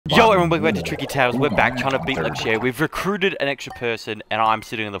Yo everyone, welcome back to Tricky Tales. We're back trying to beat Luxio. We've recruited an extra person and I'm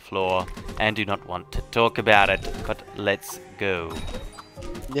sitting on the floor and do not want to talk about it, but let's go.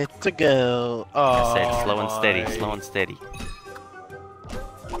 Let's go. I said slow and steady, slow and steady.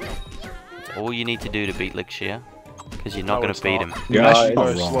 That's all you need to do to beat Luxio, because you're not going to beat him. Yeah,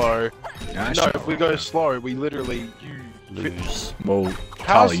 go slow. No, if we go slow, we literally Lose. Well,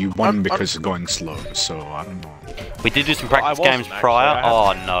 Carly, you won because of going slow, so I don't know. We did do some practice games prior.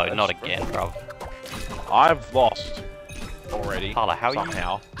 Oh no, not again, bro. I've lost already. Tyler, how are you?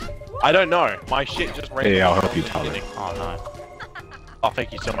 Somehow. I don't know. My shit just ran. Hey, I'll help you, Tyler. Oh no. Oh,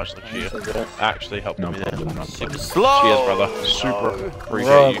 thank you so much, Lucia. Actually helped No me problem, there. no Super problem. slow. Cheers, brother. Super appreciate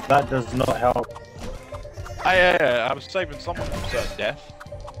Bro, you. that does not help. I was saving someone from certain death.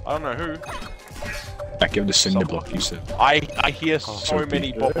 I don't know who. Back of the cinder block, you said. I hear so so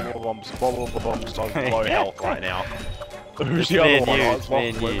many bombs on low health right now. Who's the Me other and one? you, I it's was me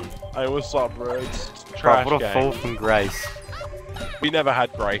and lost you. with. Hey, what's up, bro? It's Bro, trash what a game. fall from grace. We never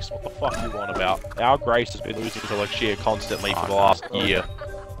had Grace. What the fuck you want about? Our Grace has been losing to Luxia constantly for the last year.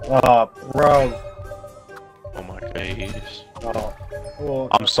 Oh, bro. Oh my days. Oh,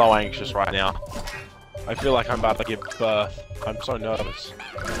 I'm so anxious right now. I feel like I'm about to give birth. I'm so nervous.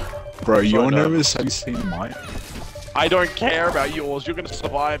 Bro, so you're nervous. nervous? Have you seen mine? I don't care about yours. You're gonna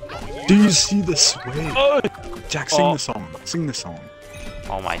survive. Do you see the sway? Oh! Jack, sing Oh. the song. Sing the song.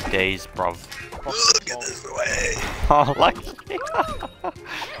 Oh my days, bro. Look at this way. Oh, like Oh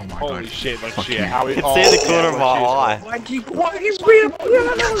my Holy god. shit, Fuck Luxia. you. How I can see the corner of my eye.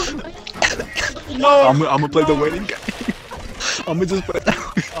 I'm gonna play the wedding game. I'm gonna just play that.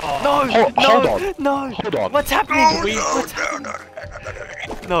 No, hold no, on. no. Hold on. What's happening?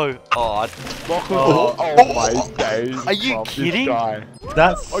 No. Oh, Oh my days. Are you from this kidding? guy.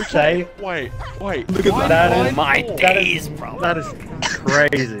 that's Okay, safe. wait. Look at Why that. am I oh my full? days, bro. That is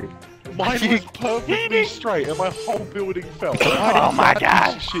crazy. Mine you was perfectly kidding? straight and my whole building fell. Oh my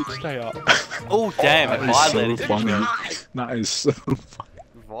god. Shit, stay up. Oh damn, it That is so violated you. funny. That is so funny.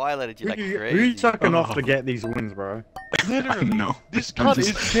 Violated you like Who crazy. you chucking off to get these wins, bro? Literally, No. this I'm cunt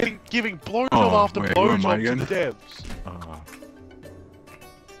just- is giving blowjob Oh, after wait, where am I blowjob to again? the devs.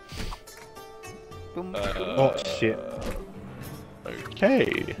 Boom. Oh, shit.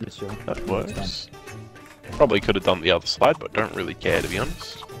 Okay, Yes, sir. that works. Probably could have done the other side, but don't really care to be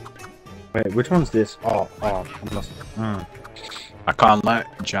honest. Wait, which one's this? Oh, I must. I can't lie,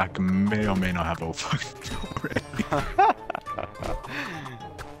 Jack may or may not have over already.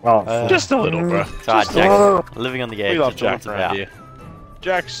 Oh, Just a little, bro. It's alright, Just a Jack. little. Living on the We edge. love That's all Jack it's about. around here.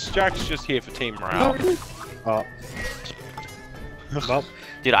 Jack's just here for team morale. oh. Well,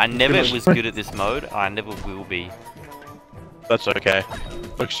 Dude, I never was good at this mode. I never will be. That's okay.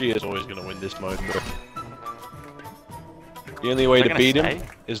 Look, she is always gonna win this mode, bro. The only way Am I to gonna beat stay? him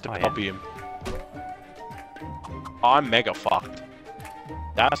is to Oh, yeah. copy him. I'm mega fucked.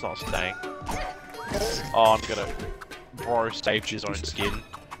 That's not staying. Oh, I'm gonna. Bro saved his own skin.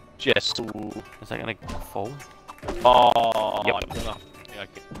 Just. Is that gonna fall? Oh, Yep. I'm gonna. Yeah,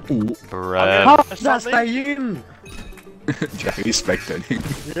 okay. Ooh, Bruh. how does that stay in? Jack respected him.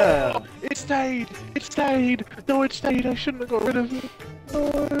 Yeah. It stayed! It stayed! No, it stayed! I shouldn't have got rid of it!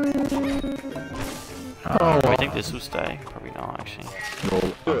 Do we think this will stay? Probably not, actually.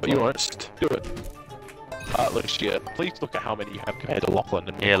 No, You won't. lost. Do it. Look, shit. Please look at how many you have compared to Lachlan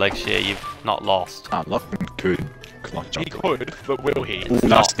and me. Yeah, like shit, you've not lost. Ah, Lachlan could clutch He up. could, but will he? Ooh,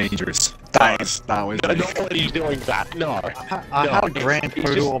 that's dangerous. That was No, not when he's doing that. No. I No, have a grand he's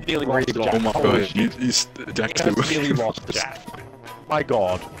total of just nearly 3 lost to blocks. Oh my Holy god, shit. he's Jack's He has nearly lost to Jack. My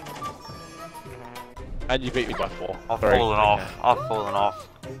god. And you beat me by 4. I've Very fallen good. off. I've fallen off.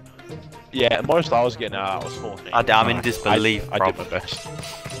 Yeah, most I was getting out was 14. I'm in disbelief, I bro. did my best.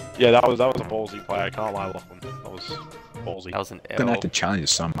 Yeah, that was a ballsy play. I can't lie, Lachlan. That was ballsy. That was an gonna L. have to challenge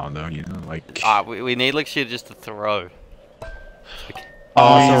somehow though, you know, like. We need like shit just to throw.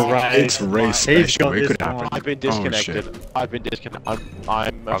 Oh, right. it's race He's special. got It this could happen. one. I've been Oh, disconnected. I've been disconnected.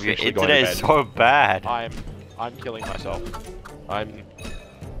 I'm Bro, your officially going to internet bed. is so bad. I'm killing myself.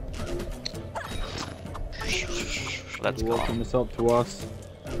 Let's You go. welcome this up to us.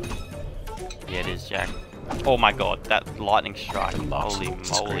 Yeah, it is, Jack. Oh my god, that lightning strike. lost. Holy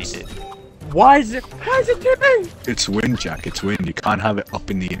It's moly, crazy. dude. Why is it tipping? It's wind, Jack. It's wind. You can't have it up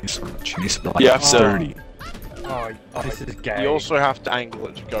in the air so much. It needs to be like Yeah, sturdy. Oh, this is gay. You also have to angle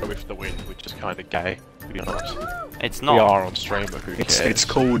it to go with the wind, which is kind of gay, to be honest. It's We not. are on stream, but who cares? It's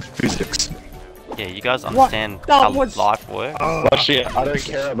called physics. Yeah, you guys understand That how was- life works. But shit, I don't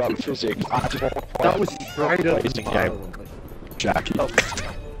care about physics. I just want to play That was straight up amazing game. Jackie.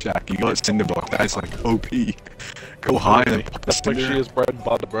 Jack, you got cinder block. That's like OP. Go high and pop the That's like cinder. she is bread and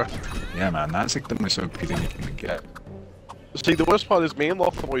butter, bro. Yeah, man, that's like the most OP thing you can get. See, the worst part is me and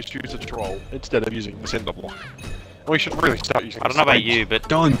Lachlan always choose a troll instead of using the cinder block. We should really start using. I don't know about you, but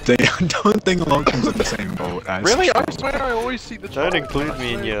Don't think Lachlan's in the same boat as. Really? I Troll. swear I always see the troll. Don't include I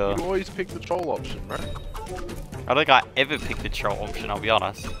me in swear your- You always pick the troll option, right? I don't think I ever picked the troll option, I'll be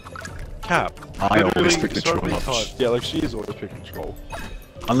honest. Cap. I always Literally pick the so troll many option. times. Yeah, like she is always picking troll.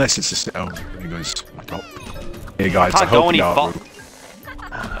 Unless it's a cell. He goes, I top. Hey guys, I Can't go hope any you out. far.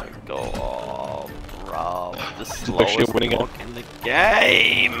 Oh, go on, bro. The Like she's slowest winning it. block in the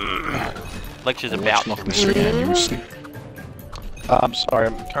game. Lecture's about Lock to the street and you see. I'm sorry,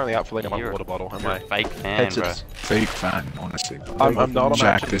 I'm currently out filling up my You're- water bottle. Am You're a I? fake fan, Heads bro. it's- Fake fan, honestly. I'm not. I'm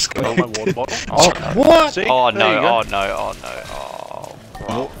Jack actually this filling guy. my water bottle. Oh, what? See? Oh There you no, go. oh no, oh no, oh.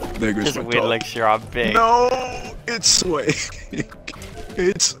 Oh, there goes Just my a weird top. lecture, I'm big. No, it's swaying.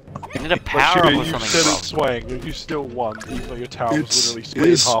 It's. You need a Like, power Sugar, up or you something, said bro. it's swaying, and you still won, even though your tower was It's.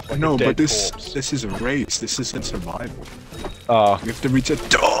 literally split in half like no, a dead but this corpse. this is a race. This isn't survival. Uh, You have to reach a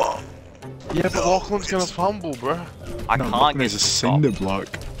door. yeah, but Lachlan's gonna fumble, bro. I No, can't Lachlan get has a to stop. cinder block.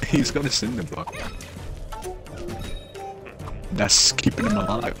 He's got a cinder block. That's keeping him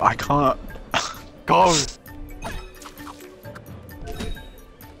alive. I can't. Go!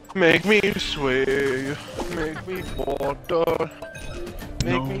 Make me sway, make me water,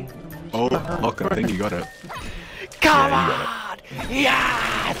 make No. me Oh, look, I think you got it. Come Yeah, on!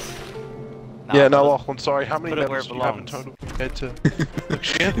 Yes! Yeah, no, put it- Lachlan, sorry, how many put it where levels it do you have in belongs. total compared to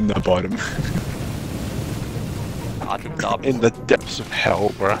shit? In the bottom. I took dubs. In the depths of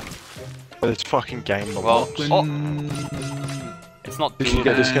hell, bro. This fucking game Well, belongs. it's not Did you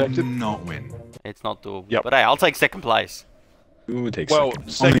get doable. disconnected? Not win. It's not doable. Yep. But hey, I'll take second place. Ooh, it takes Well, second.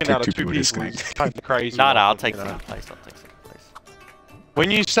 Only second take out of two two people people is disconnect. kind of crazy. No, no, I'll Lachlan, take you know. second place. I'll take second place.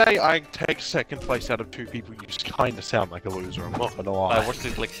 When you say I take second place out of two people, you just kind of sound like a loser, I'm not gonna lie. Watch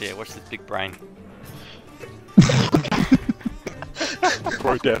this licks here. Watch this big brain.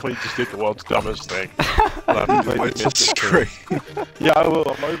 Bro definitely just did the world's dumbest thing. And I completely Wait, missed it's it too. straight. Yeah, I will,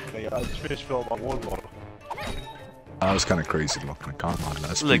 I'm opening it. I just finished filling my water bottle. That was kind of crazy looking. I can't lie.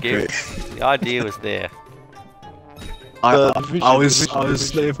 That's Look, pretty it, great. the idea was there. The I vision, was the vision, I the was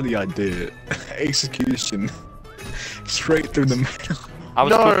vision. there for the idea. Execution. Straight through the middle. I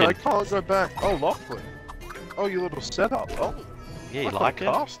was No, cooking. I can't go back. Oh, Lachlan. Oh, your little setup. Oh, Yeah, you like like a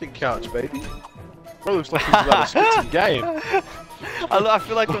it? casting couch, baby. Bro, looks like he's about to spit some game. I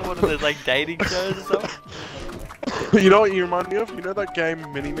feel like I'm one of those like dating shows or something. You know what you remind me of? You know that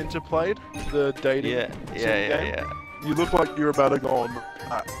game Mini Minter played? The dating Yeah, sim yeah, game? yeah. You look like you're about to go on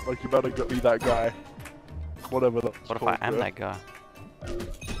that. Like you're about to be that guy. Whatever that's What if called, I am bro. that guy?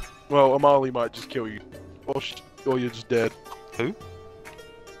 Well, Amali might just kill you. Or you're just dead. Who?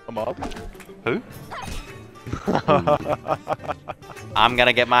 Amali? Who? I'm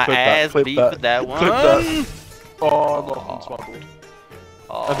gonna get my Clip that, ass clip beat that, for that one. clip that. Oh, Lachlan's Oh. fumbled.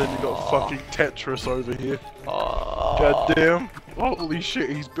 Oh. And then you got fucking Tetris over here. Oh. God damn. Holy shit,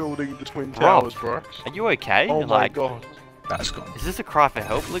 he's building the twin Bro. towers, bro. Are you okay? Oh my Like, god. That's gone. is this a cry for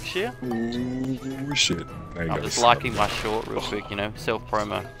help, Lixia? Ooh, shit. There you I'm go. just liking my short real quick, you know,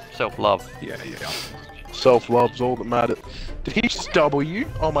 self-promo, self-love. Yeah, yeah. Self-love's all that matters. Did he just double you?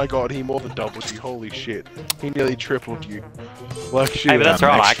 Oh my god, he more than doubled you. Holy shit. He nearly tripled you. Like shit. Hey, but that's Yeah,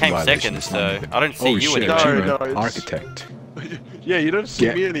 right, I extra came violation second, is so not- I don't see Oh you shit, anywhere. No, you're no, an it's- architect. Yeah, you don't see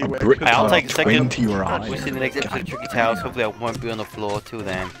Get me a anywhere. brick 'cause- I'll tile take second. into your eye. We'll see in the next episode of Tricky Towers. Hopefully I won't be on the floor. Till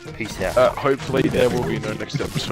then, peace out. Hopefully there will be no next episode.